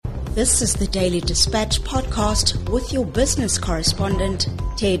This is the Daily Dispatch podcast with your business correspondent,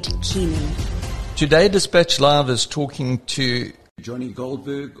 Ted Keenan. Today, Dispatch Live is talking to Johnny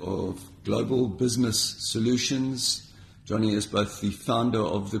Goldberg of Global Business Solutions. Johnny is both the founder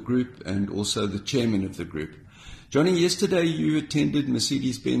of the group and also the chairman of the group. Johnny, yesterday you attended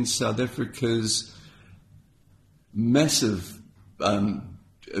Mercedes-Benz South Africa's massive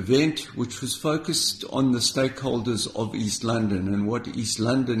event, which was focused on the stakeholders of East London and what East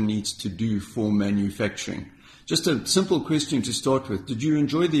London needs to do for manufacturing. Just a simple question to start with. Did you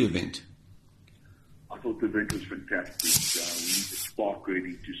enjoy the event? I thought the event was fantastic. We needed spark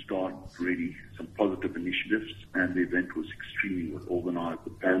ready to start really some positive initiatives, and the event was extremely well organized.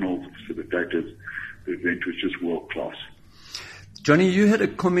 The panels, the facilitators, the event was just world class. Johnny, you had a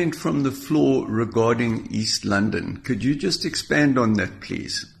comment from the floor regarding East London. Could you just expand on that,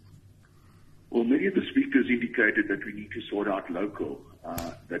 please? Well, many of the speakers indicated that we need to sort out local.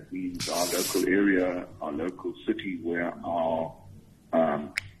 That means our local area, our local city where our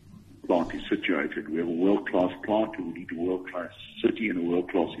plant is situated. We have a world-class plant and we need a world-class city and a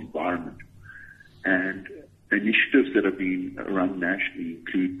world-class environment. And initiatives that have been run nationally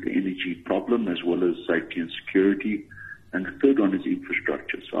include the energy problem as well as safety and security. And the third one is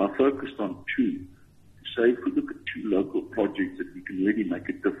infrastructure. So I focused on two. So if we look at two local projects that we can really make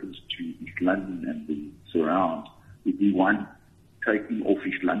a difference to East London and the surrounds, would be one, taking off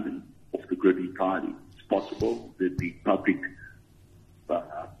East London off the grid entirely. It's possible. There'd be public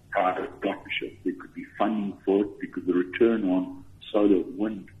private partnership. There could be funding for it because the return on solar and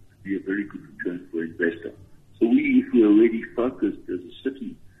wind would be a very good return for investor. So if we are already focused as a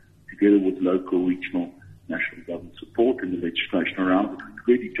city, together with local, regional, national government support and the legislation around it, we could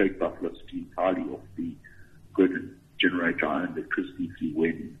really take Buffalo City entirely off the grid and generate our own electricity through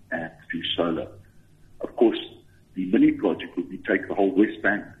wind and through solar. Of course, the mini project would be take the whole West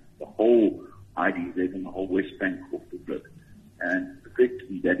Bank, the whole IDZ and the whole West Bank off the grid. And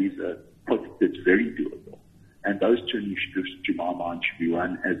effectively, that is a project that's very doable. And those two initiatives, to my mind, should be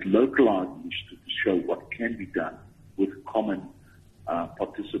run as localized initiatives to show what can be done with common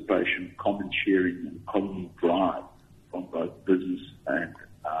participation, common sharing, and common drive from both business and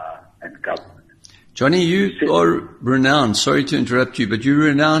government. Johnny, you are renowned, sorry to interrupt you, but you're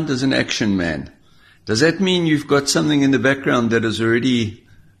renowned as an action man. Does that mean you've got something in the background that is already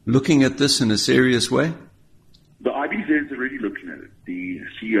looking at this in a serious way? The IDZ is already looking at it. The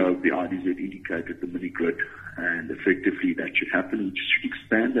CEO of the IDZ indicated the mini-grid, and effectively that should happen. We just should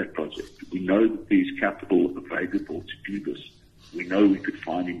expand that project. We know that there's capital available to do this. We know we could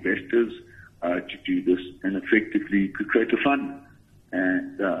find investors to do this, and effectively could create a fund.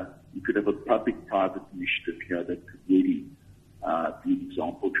 And you could have a public-private initiative here that could really be an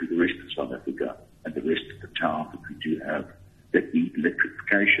example to the rest of South Africa and the rest of the town that we do have that need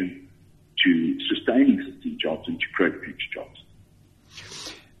electrification to sustain existing jobs and to create future jobs.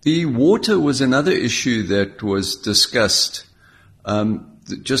 The water was another issue that was discussed,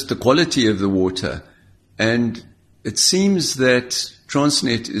 just the quality of the water. And it seems that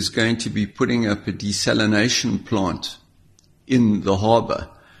Transnet is going to be putting up a desalination plant in the harbour.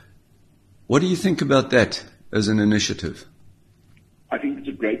 What do you think about that as an initiative? I think it's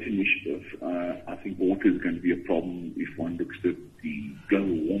a great initiative. I think water is going to be a problem if one looks at the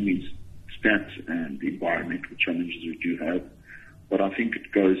global warming stats and the environmental challenges we do have. But I think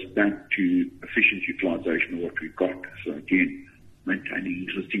it goes back to efficient utilization of what we've got. So again, maintaining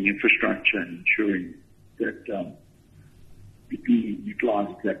existing infrastructure and ensuring that if we utilize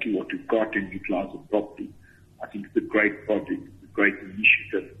exactly what we've got and utilize it properly, I think it's a great project, a great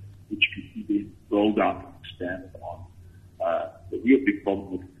initiative, which can be then rolled out and expanded on. The real big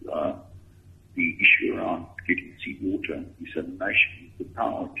problem with the issue around getting seawater and desalination is the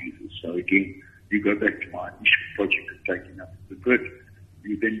power users. So again, you go back to my initial project of taking up the grid,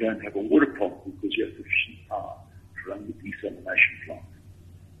 you then don't have a water problem because you have sufficient power to run the desalination plant.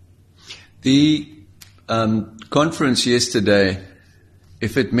 The conference yesterday,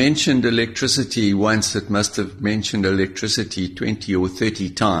 if it mentioned electricity once, it must have mentioned electricity 20 or 30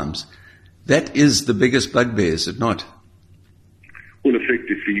 times. That is the biggest bugbear, is it not? Well,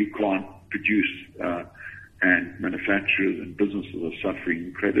 effectively, you can't produce, and manufacturers and businesses are suffering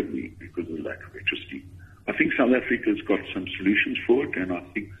incredibly because of the lack of electricity. I think South Africa's got some solutions for it, and I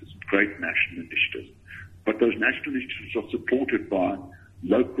think there's great national initiatives. But those national initiatives are supported by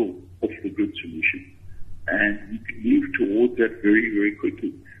local off-the-grid solutions. And we can move towards that very, very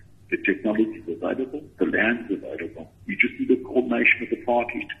quickly. The technology is available, the land is available. You just need a coordination of the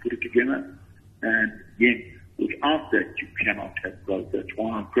parties to put it together. And again, without that, you cannot have growth. That's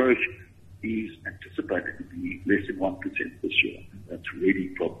why our growth is anticipated to be less than 1% this year. That's really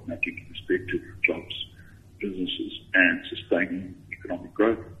problematic. making respective jobs, businesses, and sustaining economic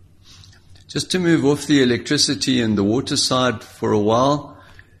growth. Just to move off the electricity and the water side for a while,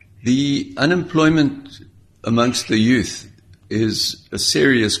 the unemployment amongst the youth is a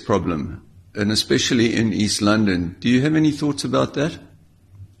serious problem, and especially in East London. Do you have any thoughts about that?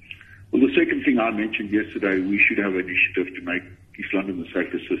 Well, the second thing I mentioned yesterday, we should have an initiative to make East London the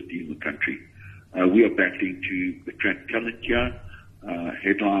safest city in the country. We are battling to attract talent here.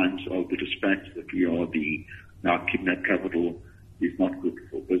 Headlines of the dispatch that we are the now kidnap capital is not good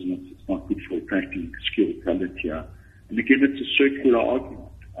for business. It's not good for attracting skilled talent here. And again, it's a circular argument.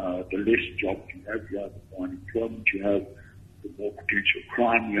 The less jobs you have here, the more unemployment you have, the more potential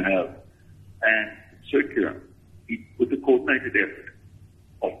crime you have. And it's circular. With a coordinated effort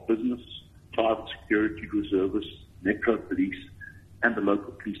of business, private security reservists, metro police, and the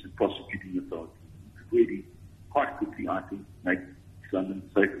local police and prosecuting authorities, really quite quickly, I think, make East London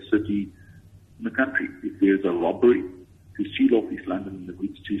the safest city in the country. If there's a robbery, to seal off East London and the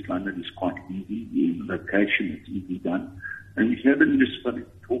routes to East London is quite easy. In the location, it's easily done. And we hear the municipalities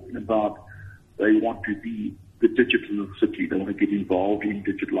talking about they want to be the digital city. They want to get involved in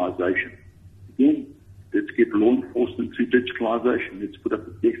digitalization. Again, let's get law enforcement through digitalization. Let's put up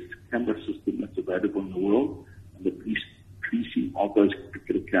the best camera system that's available in the world, and the policing of those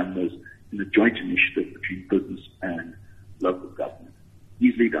particular cameras in a joint initiative between business and local government.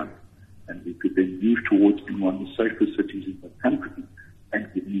 Easily done. And we could then move towards being one of the safest cities in the country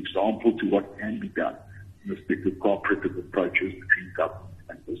and give an example to what can be done in respect of cooperative approaches between government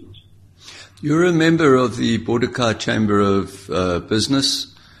and business. You're a member of the Border Chamber of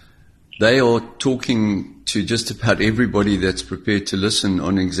Business. They are talking to just about everybody that's prepared to listen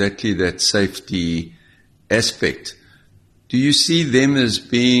on exactly that safety aspect. Do you see them as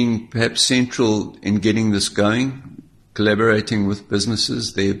being perhaps central in getting this going, collaborating with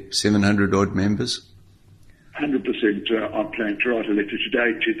businesses, their 700-odd members? 100%. I plan to write a letter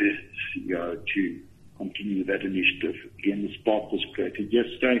today to the CEO to continue that initiative. Again, the spark was created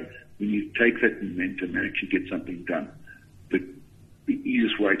yesterday. We need to take that momentum and actually get something done. The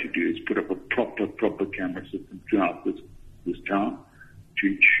easiest way to do it is put up a proper camera system throughout this town to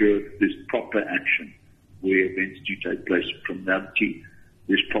ensure there's proper action where events do take place. Criminality,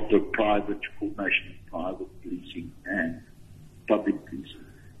 there's proper private coordination of private policing and public policing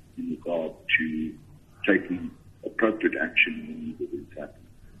in regard to taking appropriate action when these events happen.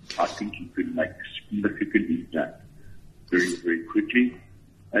 I think you could make significant impact very, very quickly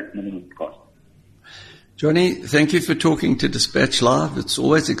at minimum cost. Johnny, thank you for talking to Dispatch Live. It's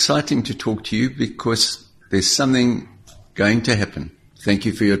always exciting to talk to you because there's something going to happen. Thank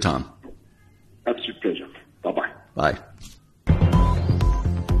you for your time. Absolute pleasure. Bye-bye. Bye.